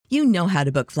You know how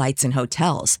to book flights and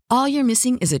hotels. All you're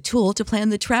missing is a tool to plan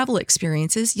the travel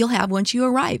experiences you'll have once you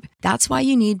arrive. That's why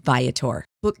you need Viator.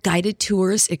 Book guided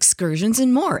tours, excursions,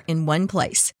 and more in one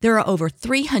place. There are over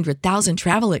 300,000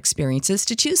 travel experiences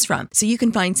to choose from, so you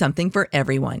can find something for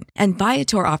everyone. And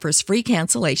Viator offers free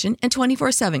cancellation and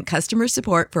 24/7 customer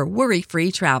support for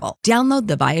worry-free travel. Download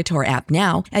the Viator app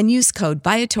now and use code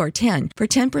Viator10 for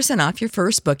 10% off your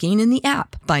first booking in the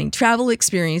app. Find travel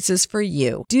experiences for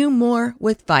you. Do more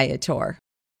with Viator.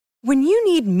 When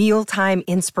you need mealtime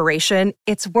inspiration,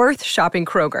 it's worth shopping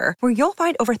Kroger, where you'll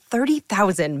find over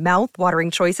 30,000 mouth-watering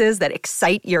choices that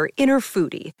excite your inner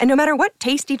foodie. And no matter what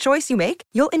tasty choice you make,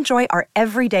 you'll enjoy our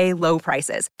everyday low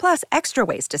prices, plus extra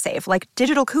ways to save, like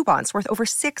digital coupons worth over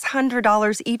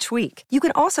 $600 each week. You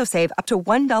can also save up to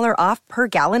 $1 off per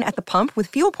gallon at the pump with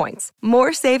fuel points.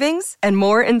 More savings and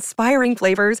more inspiring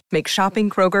flavors make shopping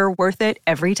Kroger worth it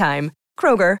every time.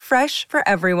 Kroger, fresh for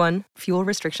everyone. Fuel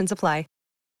restrictions apply.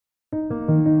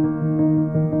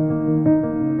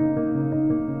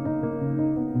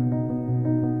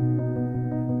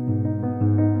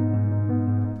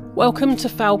 Welcome to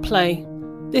Foul Play.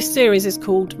 This series is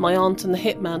called My Aunt and the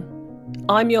Hitman.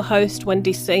 I'm your host,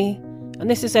 Wendy C, and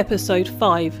this is episode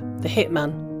 5, The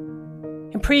Hitman.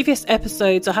 In previous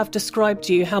episodes, I have described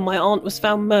to you how my aunt was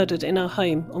found murdered in her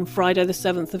home on Friday the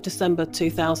 7th of December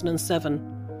 2007.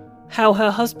 How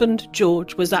her husband,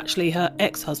 George, was actually her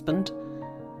ex-husband.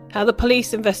 How the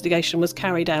police investigation was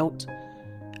carried out,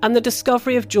 and the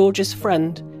discovery of George's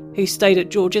friend, who stayed at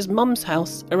George's mum's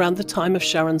house around the time of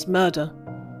Sharon's murder.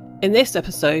 In this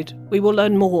episode, we will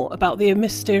learn more about the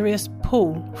mysterious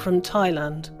Paul from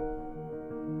Thailand.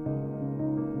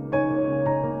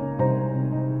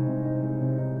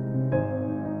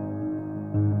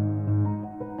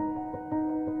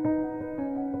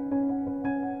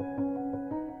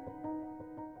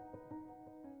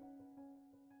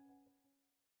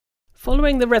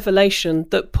 Following the revelation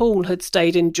that Paul had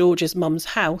stayed in George's mum's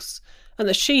house and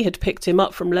that she had picked him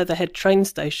up from Leatherhead train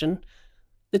station,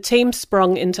 the team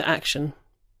sprung into action.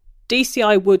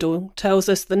 DCI Woodall tells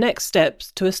us the next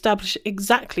steps to establish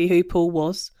exactly who Paul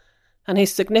was and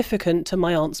his significance to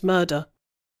my aunt's murder.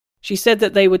 She said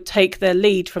that they would take their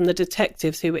lead from the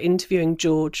detectives who were interviewing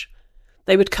George.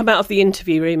 They would come out of the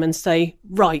interview room and say,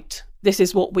 "Right, this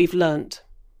is what we've learnt."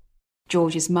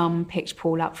 George's mum picked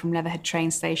Paul up from Leatherhead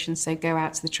train station, so go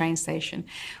out to the train station.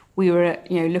 We were,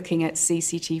 looking at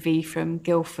CCTV from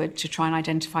Guildford to try and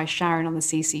identify Sharon on the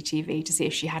CCTV to see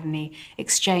if she had any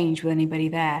exchange with anybody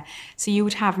there. So you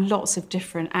would have lots of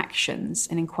different actions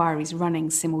and inquiries running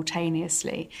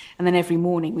simultaneously. And then every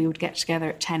morning we would get together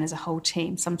at 10 as a whole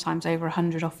team, sometimes over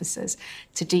 100 officers,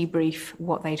 to debrief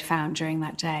what they'd found during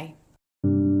that day.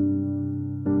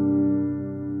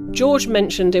 George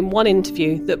mentioned in one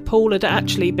interview that Paul had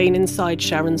actually been inside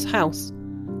Sharon's house.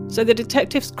 So the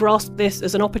detectives grasped this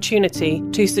as an opportunity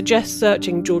to suggest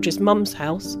searching George's mum's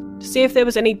house to see if there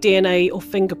was any DNA or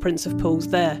fingerprints of Paul's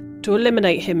there, to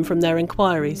eliminate him from their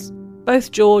inquiries.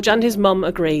 Both George and his mum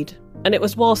agreed, and it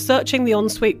was while searching the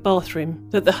ensuite bathroom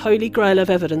that the holy grail of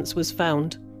evidence was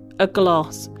found. A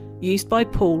glass, used by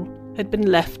Paul, had been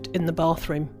left in the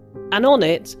bathroom. And on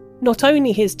it, not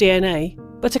only his DNA,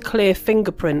 but a clear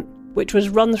fingerprint, which was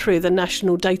run through the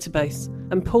national database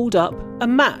and pulled up a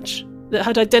match that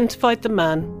had identified the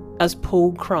man as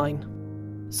Paul Crine.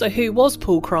 So who was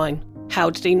Paul Crine? How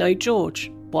did he know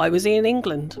George? Why was he in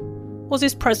England? Was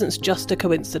his presence just a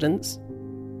coincidence?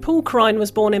 Paul Crine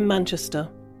was born in Manchester.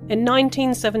 In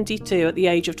 1972, at the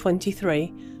age of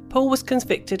 23, Paul was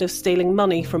convicted of stealing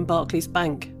money from Barclays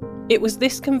Bank. It was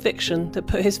this conviction that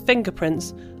put his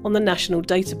fingerprints on the national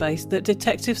database that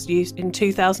detectives used in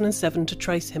 2007 to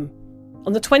trace him.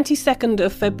 On the 22nd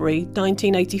of February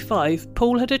 1985,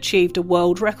 Paul had achieved a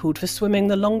world record for swimming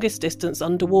the longest distance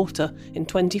underwater in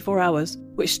 24 hours,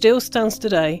 which still stands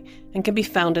today and can be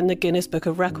found in the Guinness Book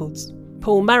of Records.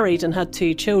 Paul married and had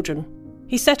 2 children.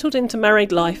 He settled into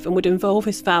married life and would involve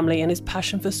his family in his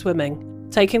passion for swimming,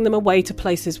 taking them away to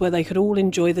places where they could all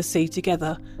enjoy the sea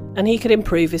together and he could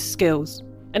improve his skills.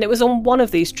 And it was on one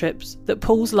of these trips that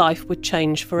Paul's life would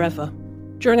change forever.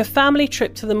 During a family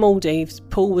trip to the Maldives,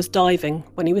 Paul was diving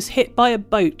when he was hit by a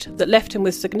boat that left him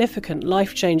with significant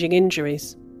life-changing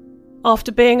injuries.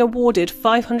 After being awarded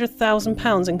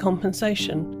 £500,000 in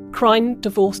compensation, Crine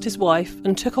divorced his wife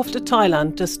and took off to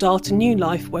Thailand to start a new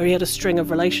life where he had a string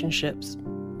of relationships.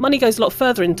 Money goes a lot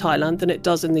further in Thailand than it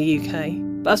does in the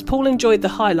UK, but as Paul enjoyed the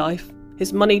high life,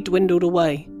 his money dwindled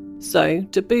away. So,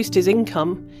 to boost his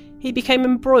income, he became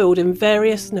embroiled in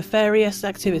various nefarious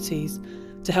activities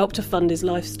to help to fund his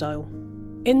lifestyle.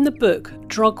 In the book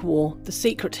Drug War, The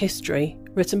Secret History,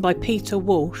 written by Peter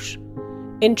Walsh,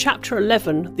 In Chapter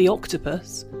 11, The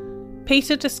Octopus,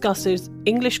 Peter discusses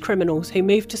English criminals who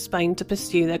moved to Spain to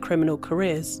pursue their criminal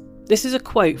careers. This is a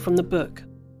quote from the book.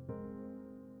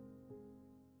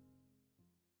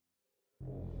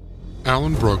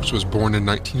 Alan Brooks was born in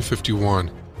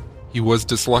 1951. He was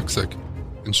dyslexic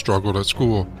and struggled at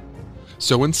school,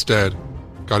 so instead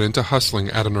got into hustling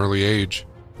at an early age.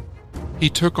 He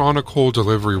took on a coal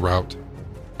delivery route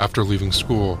after leaving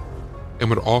school and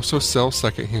would also sell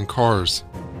secondhand cars.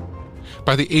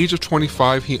 By the age of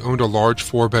 25, he owned a large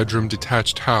 4-bedroom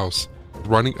detached house,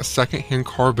 running a secondhand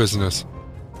car business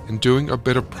and doing a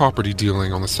bit of property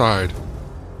dealing on the side.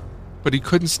 But he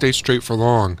couldn't stay straight for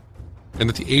long, and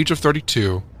at the age of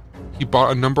 32, he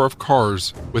bought a number of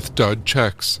cars with dud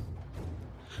checks,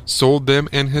 sold them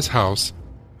and his house,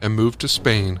 and moved to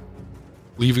Spain,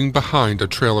 leaving behind a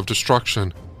trail of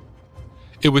destruction.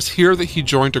 It was here that he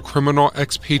joined a criminal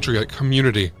expatriate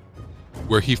community,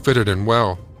 where he fitted in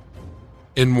well.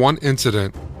 In one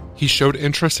incident, he showed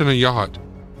interest in a yacht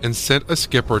and sent a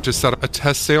skipper to set up a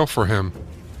test sail for him.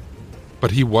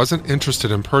 But he wasn't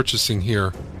interested in purchasing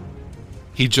here.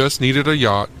 He just needed a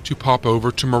yacht to pop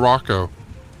over to Morocco,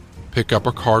 pick up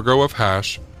a cargo of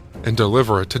hash, and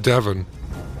deliver it to Devon.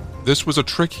 This was a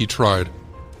trick he tried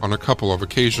on a couple of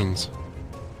occasions.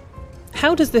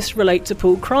 How does this relate to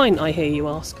Paul Crine, I hear you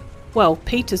ask? Well,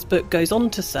 Peter's book goes on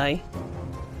to say,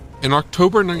 in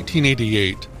October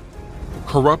 1988,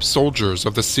 corrupt soldiers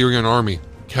of the Syrian army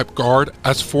kept guard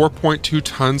as 4.2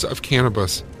 tons of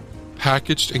cannabis,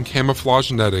 packaged in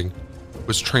camouflage netting,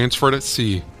 was transferred at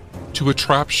sea to a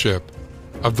trap ship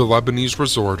of the Lebanese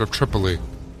resort of Tripoli.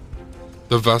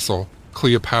 The vessel,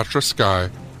 Cleopatra Sky,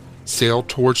 sailed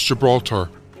towards Gibraltar,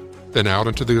 then out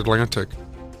into the Atlantic.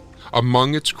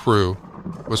 Among its crew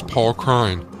was Paul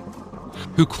Crine,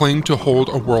 who claimed to hold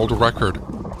a world record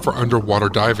for underwater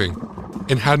diving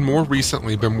and had more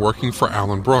recently been working for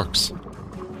Alan Brooks,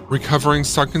 recovering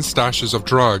sunken stashes of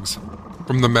drugs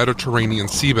from the Mediterranean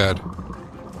seabed.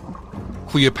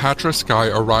 Cleopatra Sky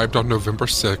arrived on November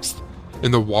 6th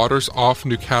in the waters off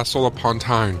Newcastle upon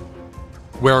Tyne,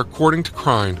 where, according to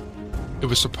Crine, it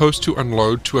was supposed to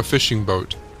unload to a fishing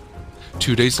boat.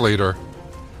 2 days later,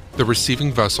 the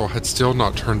receiving vessel had still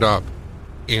not turned up,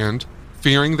 and,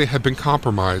 fearing they had been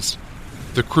compromised,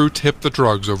 the crew tipped the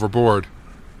drugs overboard.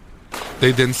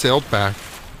 They then sailed back,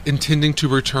 intending to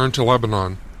return to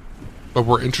Lebanon, but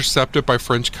were intercepted by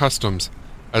French customs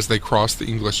as they crossed the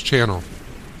English Channel.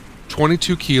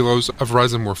 22 kilos of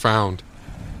resin were found,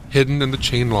 hidden in the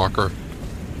chain locker,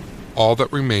 all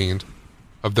that remained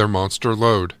of their monster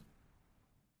load.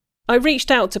 I reached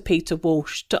out to Peter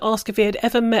Walsh to ask if he had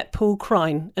ever met Paul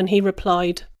Crine, and he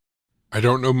replied, I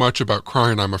don't know much about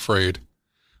Crine, I'm afraid.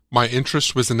 My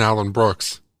interest was in Alan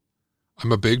Brooks.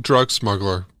 I'm a big drug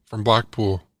smuggler from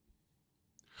Blackpool.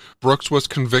 Brooks was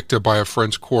convicted by a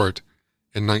French court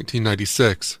in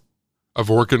 1996 of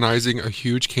organizing a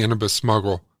huge cannabis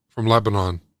smuggle from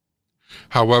Lebanon.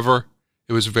 However,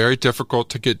 it was very difficult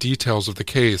to get details of the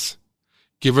case,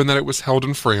 given that it was held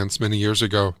in France many years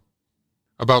ago.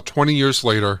 About 20 years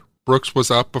later, Brooks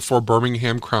was up before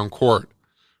Birmingham Crown Court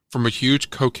from a huge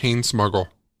cocaine smuggle.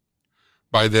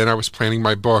 By then I was planning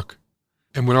my book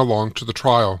and went along to the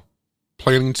trial,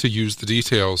 planning to use the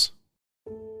details.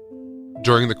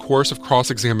 During the course of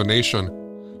cross-examination,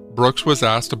 Brooks was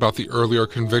asked about the earlier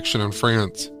conviction in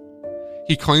France.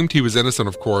 He claimed he was innocent,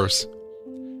 of course.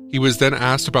 He was then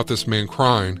asked about this man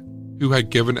Crine, who had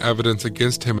given evidence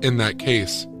against him in that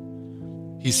case.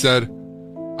 He said,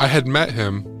 I had met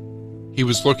him. He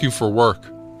was looking for work.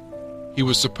 He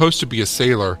was supposed to be a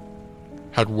sailor,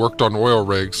 had worked on oil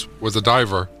rigs, was a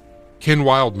diver. Ken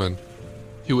Wildman,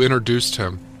 who introduced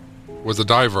him, was a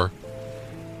diver.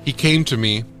 He came to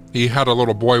me. He had a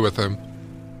little boy with him.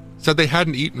 Said they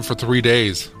hadn't eaten for 3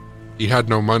 days. He had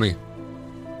no money.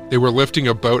 They were lifting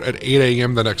a boat at 8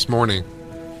 a.m. the next morning.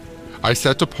 I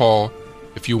said to Paul,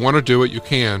 if you want to do it, you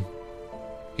can.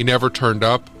 He never turned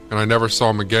up, and I never saw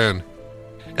him again.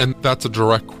 And that's a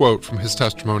direct quote from his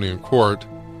testimony in court.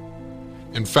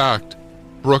 In fact,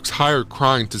 Brooks hired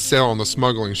Crine to sail on the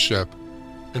smuggling ship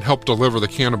and help deliver the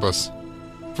cannabis.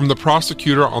 From the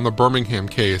prosecutor on the Birmingham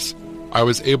case, I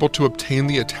was able to obtain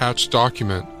the attached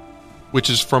document, which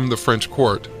is from the French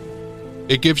court.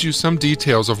 It gives you some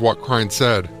details of what Crine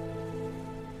said.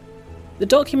 The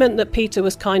document that Peter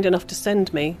was kind enough to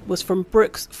send me was from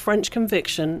Brooks' French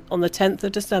conviction on the 10th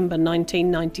of December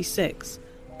 1996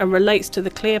 and relates to the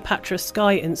Cleopatra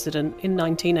Sky incident in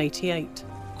 1988.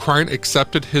 Crine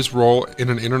accepted his role in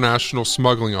an international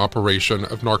smuggling operation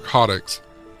of narcotics,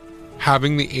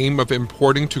 having the aim of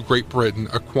importing to Great Britain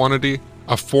a quantity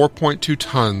of 4.2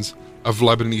 tons of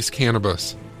Lebanese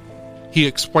cannabis. He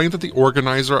explained that the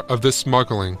organizer of this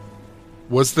smuggling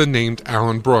was the named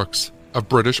Alan Brooks, of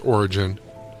British origin,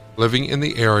 living in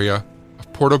the area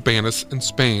of Portobanos in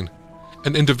Spain,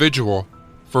 an individual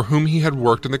for whom he had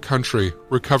worked in the country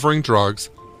recovering drugs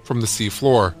from the sea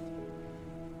floor.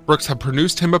 Brooks had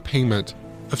produced him a payment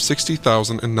of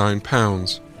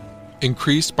 £60,009,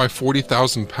 increased by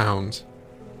 £40,000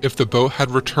 if the boat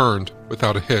had returned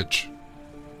without a hitch.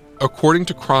 According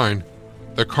to Crine,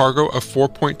 the cargo of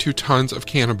 4.2 tons of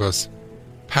cannabis,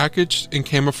 packaged in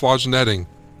camouflage netting,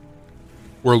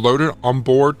 were loaded on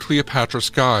board Cleopatra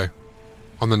Sky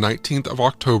on the 19th of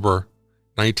October,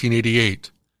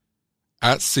 1988,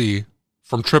 at sea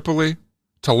from Tripoli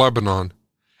to Lebanon,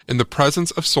 in the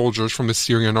presence of soldiers from the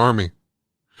Syrian army.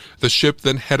 The ship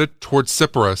then headed towards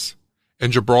Cyprus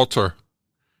and Gibraltar,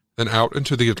 then out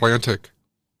into the Atlantic.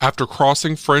 After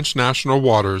crossing French national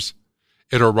waters,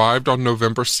 it arrived on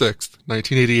November 6,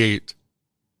 1988.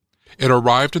 It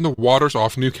arrived in the waters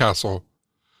off Newcastle,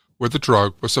 where the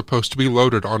drug was supposed to be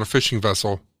loaded on a fishing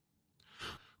vessel.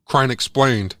 Crine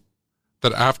explained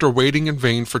that after waiting in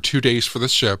vain for 2 days for the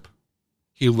ship,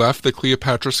 he left the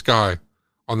Cleopatra Sky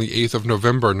on the 8th of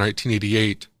November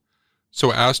 1988,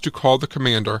 so as to call the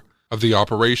commander of the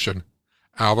operation,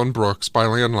 Alan Brooks, by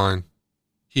landline.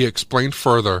 He explained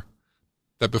further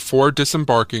that before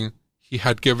disembarking, he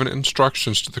had given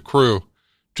instructions to the crew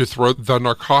to throw the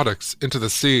narcotics into the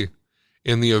sea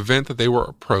in the event that they were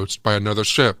approached by another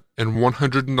ship, and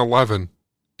 111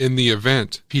 in the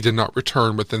event he did not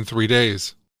return within 3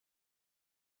 days.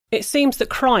 It seems that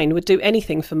Crine would do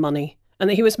anything for money, and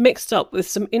that he was mixed up with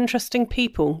some interesting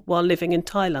people while living in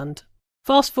Thailand.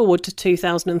 Fast forward to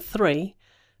 2003,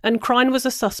 and Crine was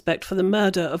a suspect for the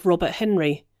murder of Robert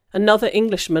Henry, another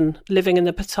Englishman living in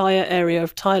the Pattaya area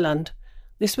of Thailand.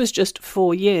 This was just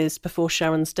 4 years before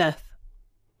Sharon's death.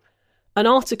 An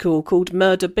article called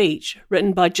Murder Beach,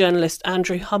 written by journalist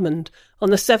Andrew Hammond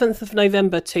on the 7th of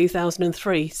November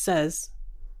 2003, says,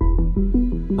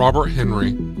 Robert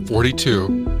Henry,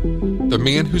 42, the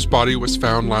man whose body was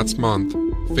found last month,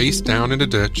 face down in a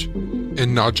ditch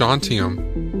in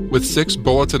Najantium, with 6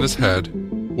 bullets in his head,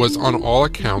 was on all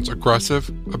accounts aggressive,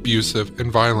 abusive,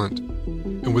 and violent,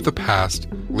 and with a past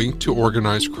linked to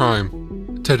organized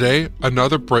crime. Today,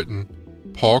 another Briton,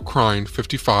 Paul Crine,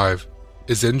 55,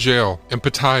 is in jail in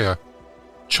Pattaya,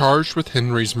 charged with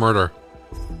Henry's murder.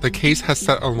 The case has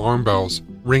set alarm bells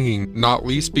ringing, not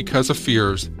least because of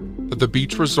fears that the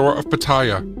beach resort of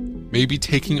Pattaya may be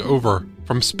taking over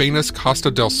from Spain's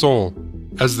Costa del Sol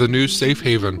as the new safe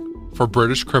haven for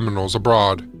British criminals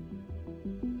abroad.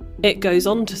 It goes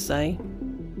on to say,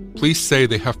 Police say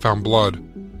they have found blood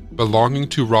belonging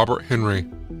to Robert Henry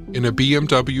in a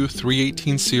BMW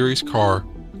 318 series car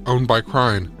owned by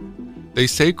Crine. They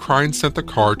say Crine sent the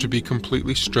car to be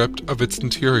completely stripped of its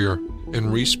interior and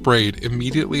resprayed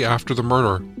immediately after the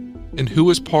murder. And who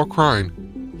is Paul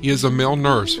Crine? He is a male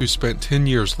nurse who spent 10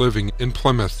 years living in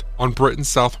Plymouth on Britain's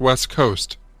southwest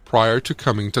coast prior to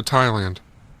coming to Thailand.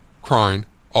 Crine,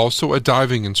 also a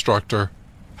diving instructor,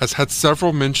 has had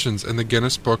several mentions in the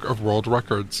Guinness Book of World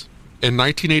Records. In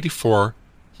 1984,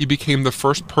 he became the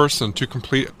first person to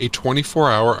complete a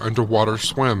 24-hour underwater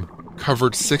swim,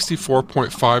 covered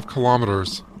 64.5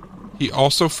 kilometers. He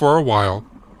also, for a while,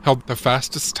 held the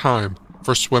fastest time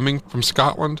for swimming from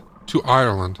Scotland to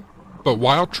Ireland. But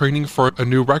while training for a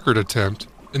new record attempt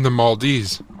in the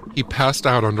Maldives, he passed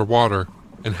out underwater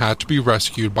and had to be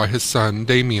rescued by his son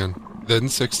Damien, then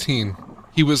 16.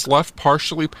 He was left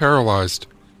partially paralyzed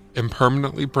and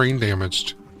permanently brain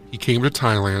damaged. He came to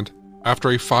Thailand after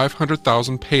a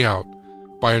 $500,000 payout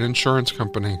by an insurance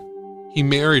company. He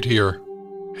married here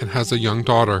and has a young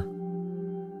daughter.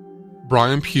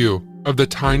 Brian Pugh of the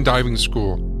Tyne Diving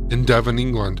School in Devon,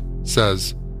 England,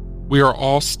 says, "We are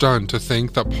all stunned to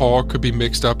think that Paul could be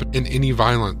mixed up in any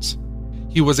violence.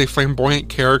 He was a flamboyant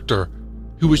character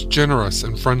who was generous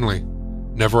and friendly,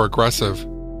 never aggressive.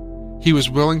 He was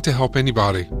willing to help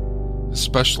anybody,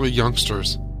 especially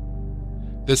youngsters.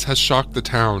 This has shocked the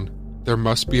town. There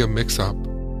must be a mix-up."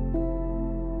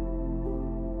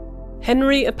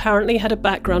 Henry apparently had a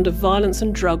background of violence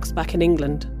and drugs back in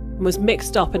England and was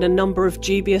mixed up in a number of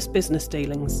dubious business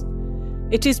dealings.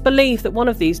 It is believed that one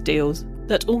of these deals,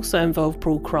 that also involved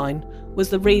Paul Crine, was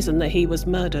the reason that he was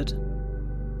murdered.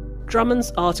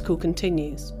 Drummond's article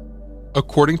continues.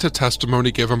 According to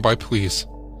testimony given by police,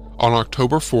 on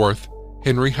October 4th,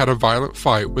 Henry had a violent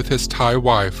fight with his Thai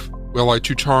wife, Wilai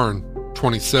Tucharn,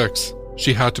 26.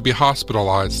 She had to be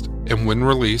hospitalized, and when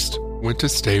released, went to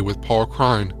stay with Paul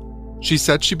Crine. She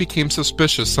said she became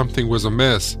suspicious something was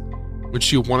amiss when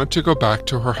she wanted to go back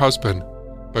to her husband,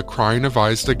 but Crine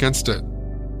advised against it.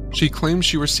 She claimed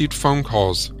she received phone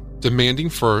calls demanding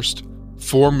first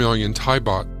 4 million Thai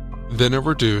baht, then a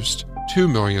reduced 2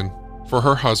 million for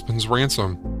her husband's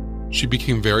ransom. She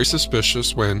became very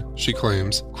suspicious when, she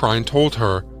claims, Crine told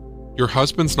her, "Your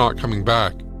husband's not coming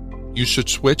back. You should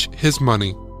switch his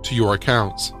money to your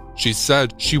accounts." She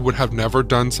said she would have never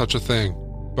done such a thing,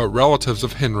 but relatives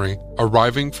of Henry,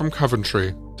 arriving from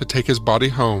Coventry to take his body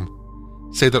home,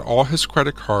 say that all his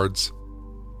credit cards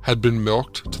had been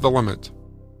milked to the limit.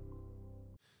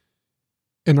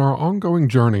 In our ongoing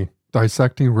journey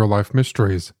dissecting real-life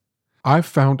mysteries, I've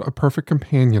found a perfect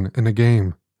companion in a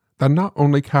game that not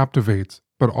only captivates,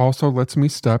 but also lets me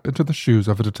step into the shoes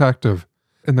of a detective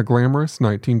in the glamorous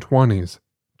 1920s,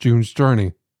 June's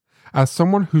Journey. As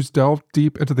someone who's delved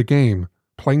deep into the game,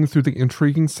 playing through the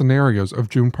intriguing scenarios of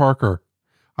June Parker,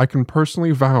 I can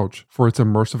personally vouch for its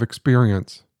immersive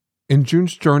experience. In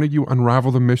June's Journey, you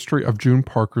unravel the mystery of June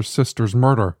Parker's sister's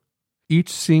murder. Each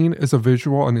scene is a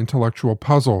visual and intellectual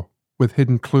puzzle, with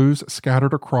hidden clues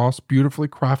scattered across beautifully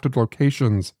crafted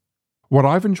locations. What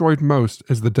I've enjoyed most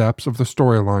is the depths of the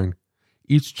storyline.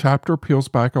 Each chapter peels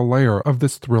back a layer of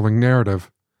this thrilling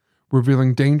narrative,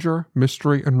 revealing danger,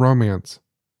 mystery, and romance.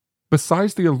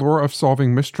 Besides the allure of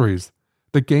solving mysteries,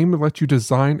 the game lets you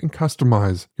design and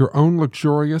customize your own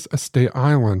luxurious estate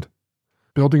island.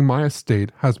 Building my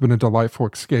estate has been a delightful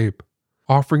escape,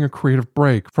 offering a creative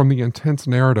break from the intense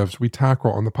narratives we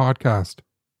tackle on the podcast.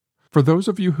 For those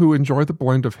of you who enjoy the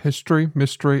blend of history,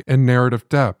 mystery, and narrative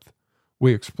depth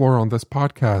we explore on this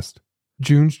podcast,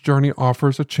 June's Journey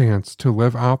offers a chance to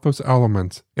live out those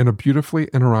elements in a beautifully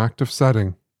interactive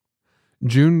setting.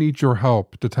 June needs your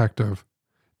help, detective.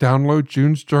 Download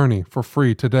June's Journey for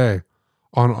free today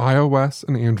on iOS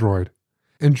and Android,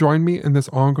 and join me in this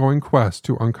ongoing quest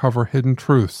to uncover hidden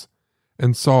truths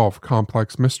and solve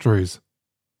complex mysteries.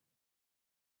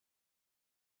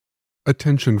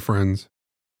 Attention, friends.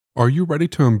 Are you ready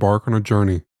to embark on a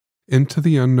journey into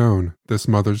the unknown this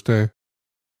Mother's Day?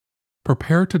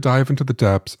 Prepare to dive into the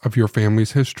depths of your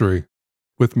family's history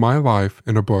with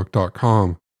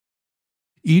mylifeinabook.com.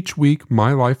 Each week,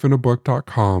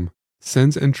 mylifeinabook.com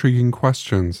sends intriguing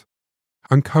questions,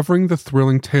 uncovering the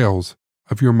thrilling tales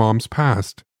of your mom's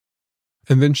past,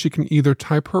 and then she can either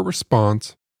type her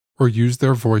response or use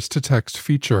their voice-to-text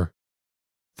feature.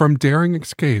 From daring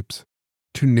escapes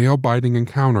to nail-biting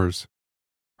encounters,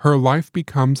 her life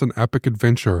becomes an epic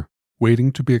adventure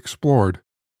waiting to be explored.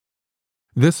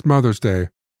 This Mother's Day,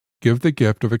 give the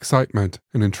gift of excitement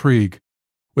and intrigue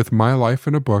with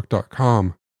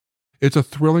mylifeinabook.com. It's a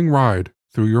thrilling ride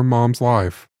through your mom's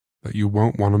life that you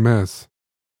won't want to miss.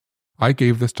 I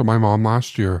gave this to my mom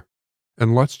last year,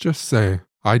 and let's just say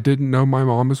I didn't know my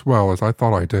mom as well as I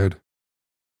thought I did.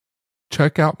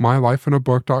 Check out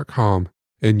mylifeinabook.com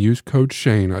and use code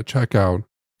Shane at checkout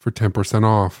for 10%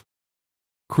 off.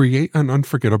 Create an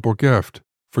unforgettable gift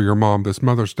for your mom this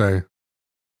Mother's Day.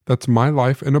 That's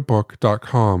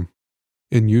mylifeinabook.com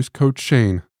and use code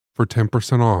Shane for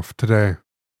 10% off today.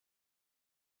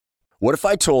 What if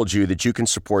I told you that you can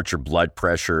support your blood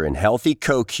pressure and healthy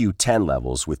CoQ10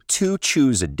 levels with 2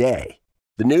 chews a day?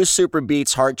 The new Super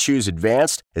Beats Heart Chews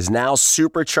Advanced is now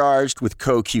supercharged with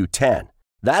CoQ10.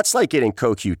 That's like getting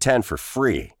CoQ10 for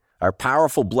free. Our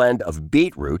powerful blend of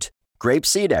beetroot,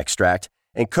 grapeseed extract,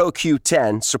 and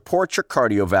CoQ10 supports your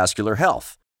cardiovascular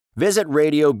health. Visit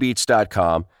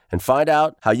radiobeats.com and find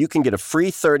out how you can get a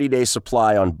free 30-day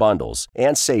supply on bundles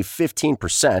and save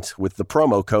 15% with the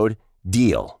promo code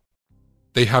DEAL.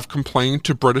 They have complained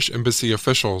to British embassy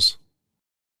officials.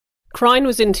 Crine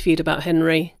was interviewed about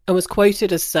Henry and was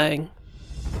quoted as saying,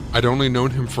 "I'd only known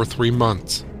him for 3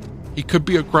 months. He could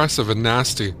be aggressive and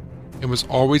nasty and was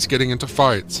always getting into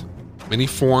fights. Many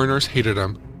foreigners hated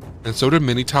him, and so did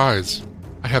many Thais.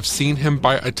 I have seen him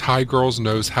bite a Thai girl's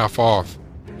nose half off.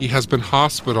 He has been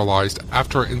hospitalized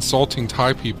after insulting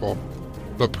Thai people.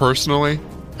 But personally,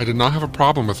 I did not have a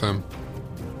problem with him.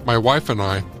 My wife and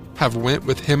I have went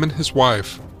with him and his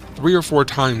wife 3 or 4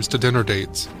 times to dinner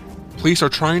dates. Police are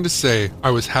trying to say I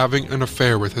was having an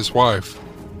affair with his wife.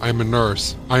 I am a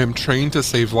nurse. I am trained to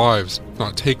save lives,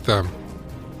 not take them."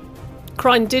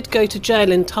 Crine did go to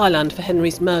jail in Thailand for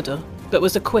Henry's murder, but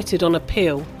was acquitted on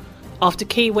appeal after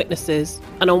key witnesses,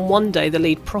 and on one day the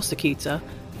lead prosecutor,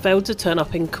 failed to turn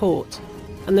up in court.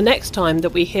 And the next time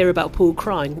that we hear about Paul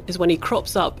Crine is when he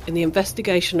crops up in the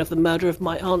investigation of the murder of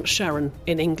my Aunt Sharon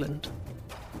in England.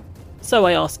 So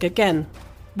I ask again,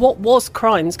 what was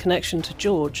Crine's connection to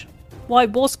George? Why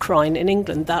was Crine in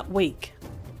England that week?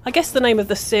 I guess the name of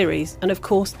the series, and of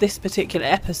course this particular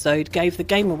episode, gave the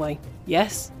game away.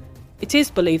 Yes, it is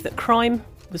believed that Crine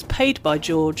was paid by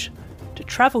George to to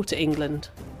travel to England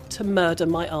to murder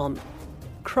my aunt.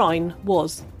 Crine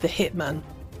was the Hitman.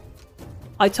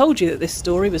 I told you that this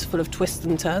story was full of twists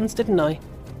and turns, didn't I?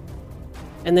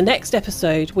 In the next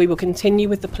episode, we will continue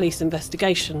with the police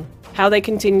investigation, how they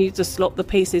continued to slot the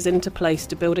pieces into place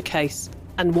to build a case,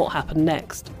 and what happened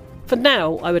next. For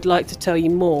now, I would like to tell you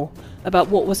more about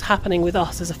what was happening with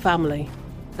us as a family.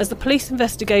 As the police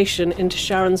investigation into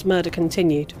Sharon's murder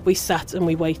continued, we sat and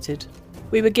we waited.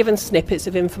 We were given snippets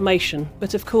of information,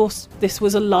 but of course, this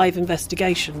was a live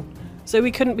investigation, so we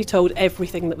couldn't be told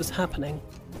everything that was happening.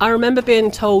 I remember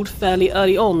being told fairly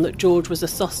early on that George was a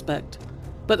suspect,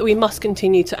 but that we must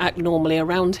continue to act normally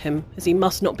around him, as he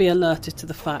must not be alerted to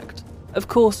the fact. Of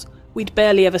course, we'd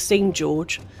barely ever seen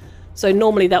George, so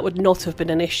normally that would not have been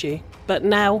an issue, but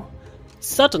now,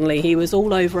 suddenly he was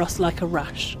all over us like a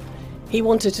rash. He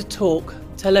wanted to talk,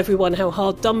 tell everyone how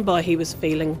hard done by he was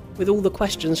feeling, with all the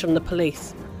questions from the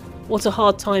police. What a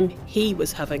hard time he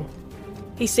was having.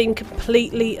 He seemed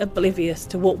completely oblivious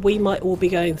to what we might all be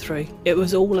going through. It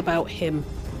was all about him.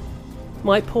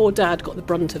 My poor dad got the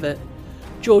brunt of it.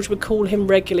 George would call him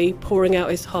regularly, pouring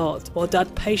out his heart, while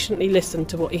Dad patiently listened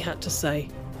to what he had to say.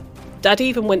 Dad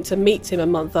even went to meet him a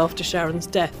month after Sharon's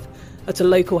death at a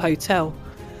local hotel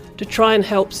to try and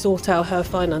help sort out her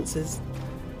finances.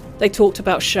 They talked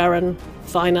about Sharon,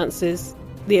 finances,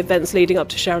 the events leading up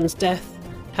to Sharon's death,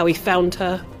 how he found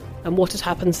her, and what had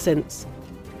happened since.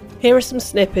 Here are some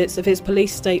snippets of his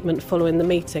police statement following the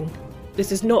meeting.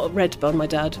 This is not read by my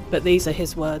dad, but these are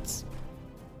his words.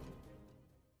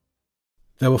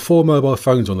 There were 4 mobile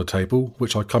phones on the table,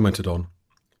 which I commented on.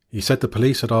 He said the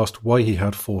police had asked why he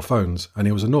had 4 phones, and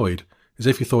he was annoyed, as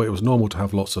if he thought it was normal to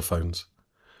have lots of phones.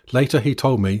 Later he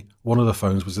told me one of the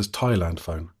phones was his Thailand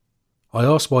phone. I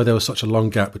asked why there was such a long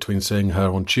gap between seeing her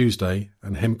on Tuesday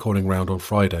and him calling round on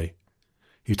Friday.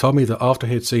 He told me that after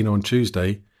he had seen her on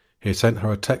Tuesday, he had sent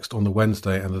her a text on the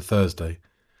Wednesday and the Thursday,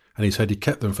 and he said he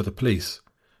kept them for the police,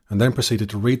 and then proceeded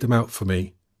to read them out for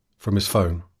me from his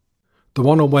phone. The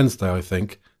one on Wednesday, I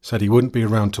think, said he wouldn't be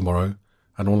around tomorrow,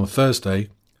 and on the Thursday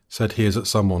said he is at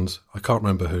someone's, I can't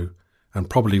remember who, and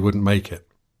probably wouldn't make it.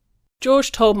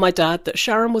 George told my dad that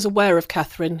Sharon was aware of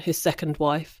Catherine, his second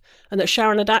wife, and that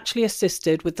Sharon had actually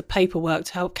assisted with the paperwork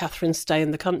to help Catherine stay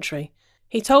in the country.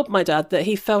 He told my dad that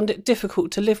he found it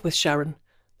difficult to live with Sharon,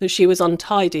 that she was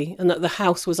untidy and that the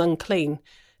house was unclean,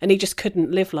 and he just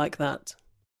couldn't live like that.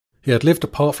 He had lived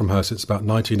apart from her since about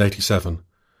 1987,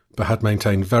 but had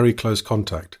maintained very close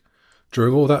contact.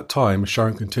 During all that time,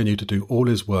 Sharon continued to do all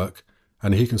his work,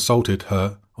 and he consulted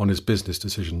her on his business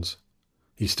decisions.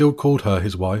 He still called her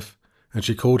his wife, and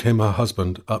she called him her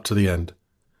husband up to the end.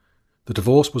 The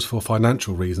divorce was for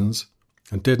financial reasons,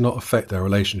 and did not affect their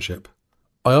relationship.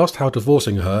 I asked how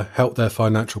divorcing her helped their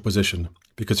financial position,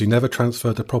 because he never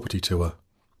transferred the property to her.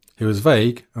 He was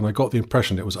vague, and I got the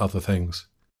impression it was other things.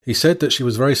 He said that she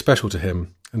was very special to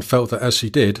him, and felt that as she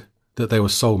did, that they were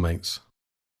soulmates.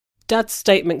 Dad's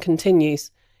statement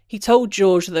continues. He told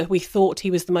George that we thought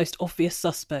he was the most obvious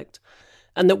suspect,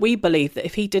 and that we believed that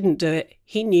if he didn't do it,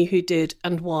 he knew who did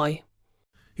and why.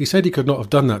 He said he could not have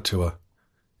done that to her.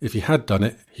 If he had done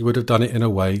it, he would have done it in a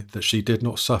way that she did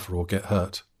not suffer or get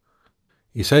hurt.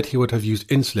 He said he would have used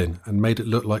insulin and made it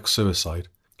look like suicide.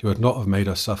 He would not have made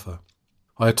her suffer.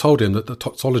 I had told him that the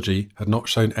toxology had not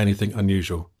shown anything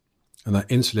unusual, and that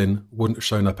insulin wouldn't have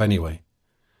shown up anyway.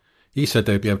 He said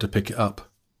they would be able to pick it up.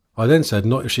 I then said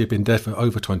not if she had been dead for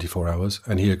over 24 hours,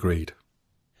 and he agreed.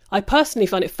 I personally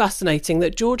find it fascinating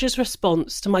that George's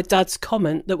response to my dad's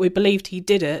comment that we believed he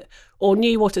did it, or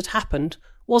knew what had happened,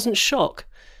 wasn't shock.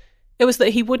 It was that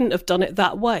he wouldn't have done it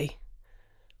that way.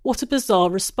 What a bizarre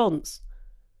response.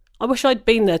 I wish I'd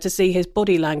been there to see his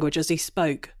body language as he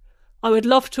spoke. I would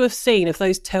love to have seen if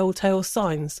those telltale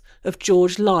signs of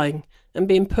George lying and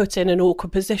being put in an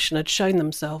awkward position had shown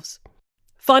themselves.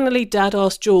 Finally, Dad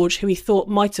asked George who he thought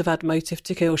might have had motive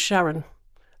to kill Sharon.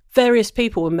 Various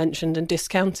people were mentioned and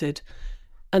discounted.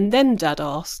 And then Dad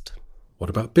asked,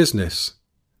 "What about business?"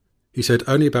 He said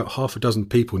only about 6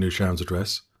 people knew Sharon's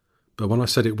address, but when I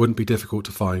said it wouldn't be difficult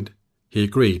to find, he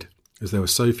agreed, as there were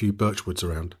so few Birchwoods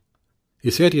around. He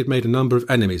said he had made a number of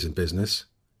enemies in business.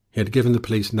 He had given the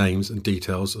police names and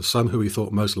details of some who he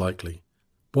thought most likely.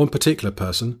 One particular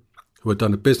person, who had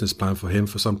done a business plan for him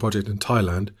for some project in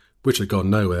Thailand, which had gone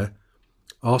nowhere,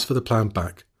 asked for the plan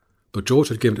back, but George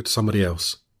had given it to somebody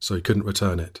else, so he couldn't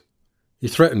return it. He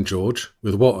threatened George,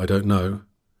 with what I don't know,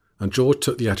 and George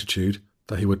took the attitude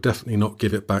that he would definitely not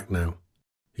give it back now.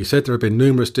 He said there had been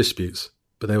numerous disputes,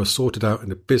 but they were sorted out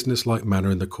in a business-like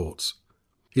manner in the courts.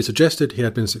 He suggested he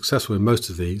had been successful in most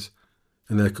of these,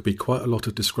 and there could be quite a lot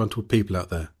of disgruntled people out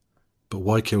there. But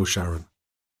why kill Sharon?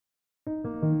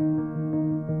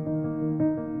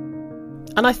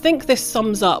 And I think this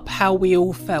sums up how we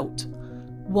all felt.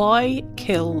 Why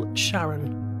kill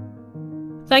Sharon?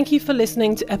 Thank you for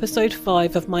listening to episode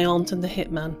 5 of My Aunt and the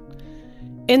Hitman.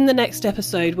 In the next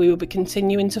episode, we will be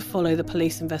continuing to follow the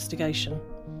police investigation.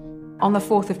 On the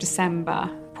 4th of December,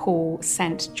 Paul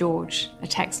sent George a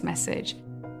text message.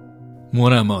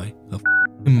 What am I? A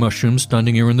f***ing mushroom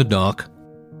standing here in the dark?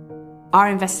 Our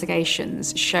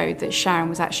investigations showed that Sharon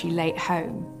was actually late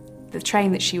home. The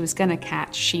train that she was going to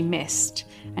catch, she missed,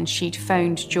 and she'd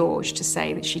phoned George to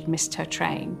say that she'd missed her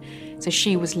train. So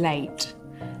she was late.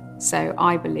 So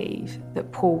I believe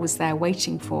that Paul was there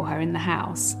waiting for her in the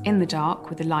house, in the dark,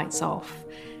 with the lights off,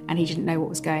 and he didn't know what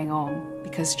was going on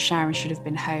because Sharon should have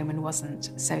been home and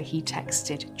wasn't, so he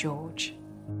texted George.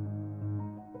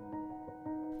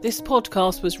 This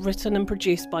podcast was written and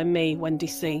produced by me, Wendy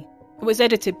C. It was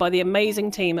edited by the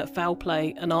amazing team at Foul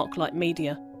Play and Arclight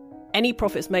Media. Any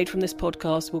profits made from this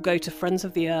podcast will go to Friends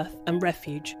of the Earth and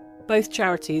Refuge, both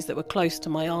charities that were close to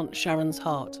my Aunt Sharon's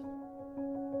heart.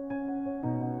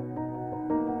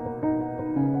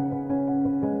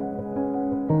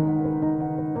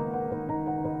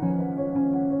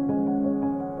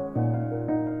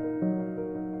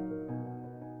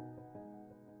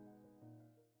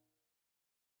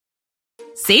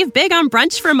 Save big on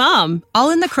brunch for mom,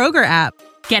 all in the Kroger app.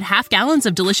 Get half gallons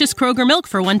of delicious Kroger milk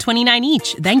for $1.29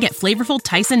 each. Then get flavorful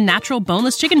Tyson natural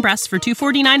boneless chicken breasts for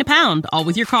 $2.49 a pound, all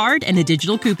with your card and a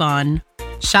digital coupon.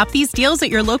 Shop these deals at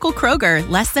your local Kroger,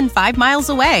 less than 5 miles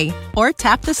away. Or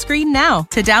tap the screen now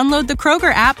to download the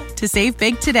Kroger app to save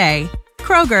big today.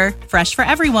 Kroger, fresh for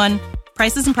everyone.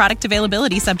 Prices and product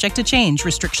availability subject to change.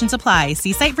 Restrictions apply.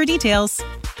 See site for details.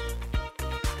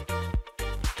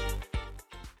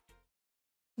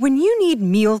 When you need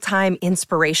mealtime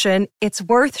inspiration, it's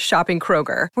worth shopping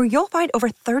Kroger, where you'll find over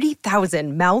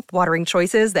 30,000 mouth-watering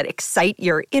choices that excite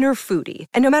your inner foodie.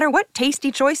 And no matter what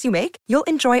tasty choice you make, you'll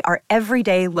enjoy our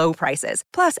everyday low prices,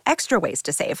 plus extra ways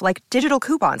to save, like digital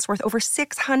coupons worth over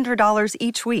 $600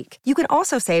 each week. You can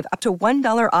also save up to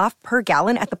 $1 off per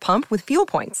gallon at the pump with fuel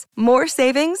points. More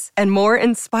savings and more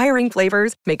inspiring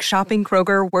flavors make shopping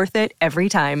Kroger worth it every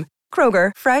time.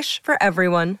 Kroger, fresh for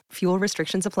everyone. Fuel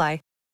restrictions apply.